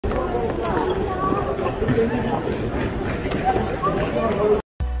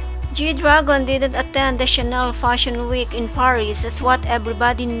G-Dragon didn't attend the Chanel Fashion Week in Paris, as what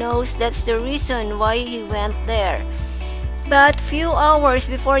everybody knows that's the reason why he went there. But few hours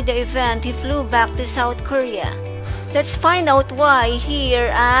before the event, he flew back to South Korea. Let's find out why here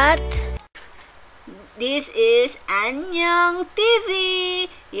at... This is Annyeong TV,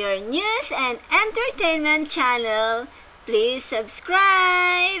 your news and entertainment channel. Please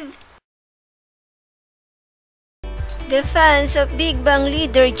subscribe! The fans of Bigbang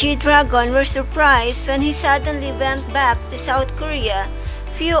leader G-Dragon were surprised when he suddenly went back to South Korea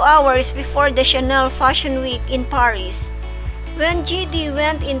few hours before the Chanel Fashion Week in Paris. When GD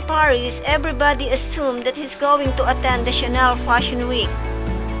went in Paris, everybody assumed that he's going to attend the Chanel Fashion Week.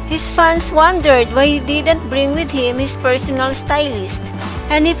 His fans wondered why he didn't bring with him his personal stylist,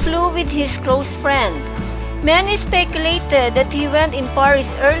 and he flew with his close friend. Many speculated that he went in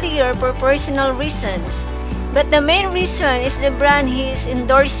Paris earlier for personal reasons, but the main reason is the brand he is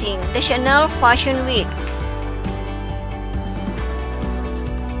endorsing, the Chanel Fashion Week.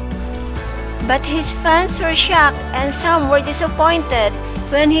 But his fans were shocked and some were disappointed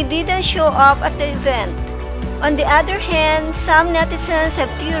when he didn't show up at the event. On the other hand, some netizens have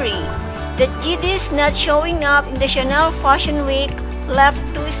theory that GD's not showing up in the Chanel Fashion Week left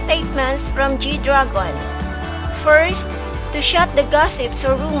two statements from G-Dragon. First, to shut the gossips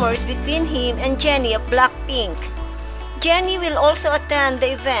or rumors between him and Jennie of Blackpink. Jennie will also attend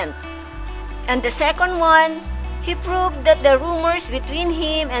the event. And the second one, he proved that the rumors between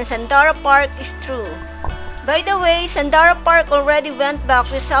him and Sandara Park is true. By the way, Sandara Park already went back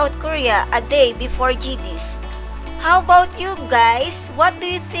to South Korea a day before GD's. How about you guys? What do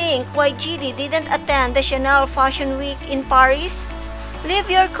you think why GD didn't attend the Chanel Fashion Week in Paris? Leave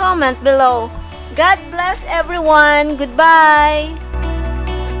your comment below. God bless everyone. Goodbye.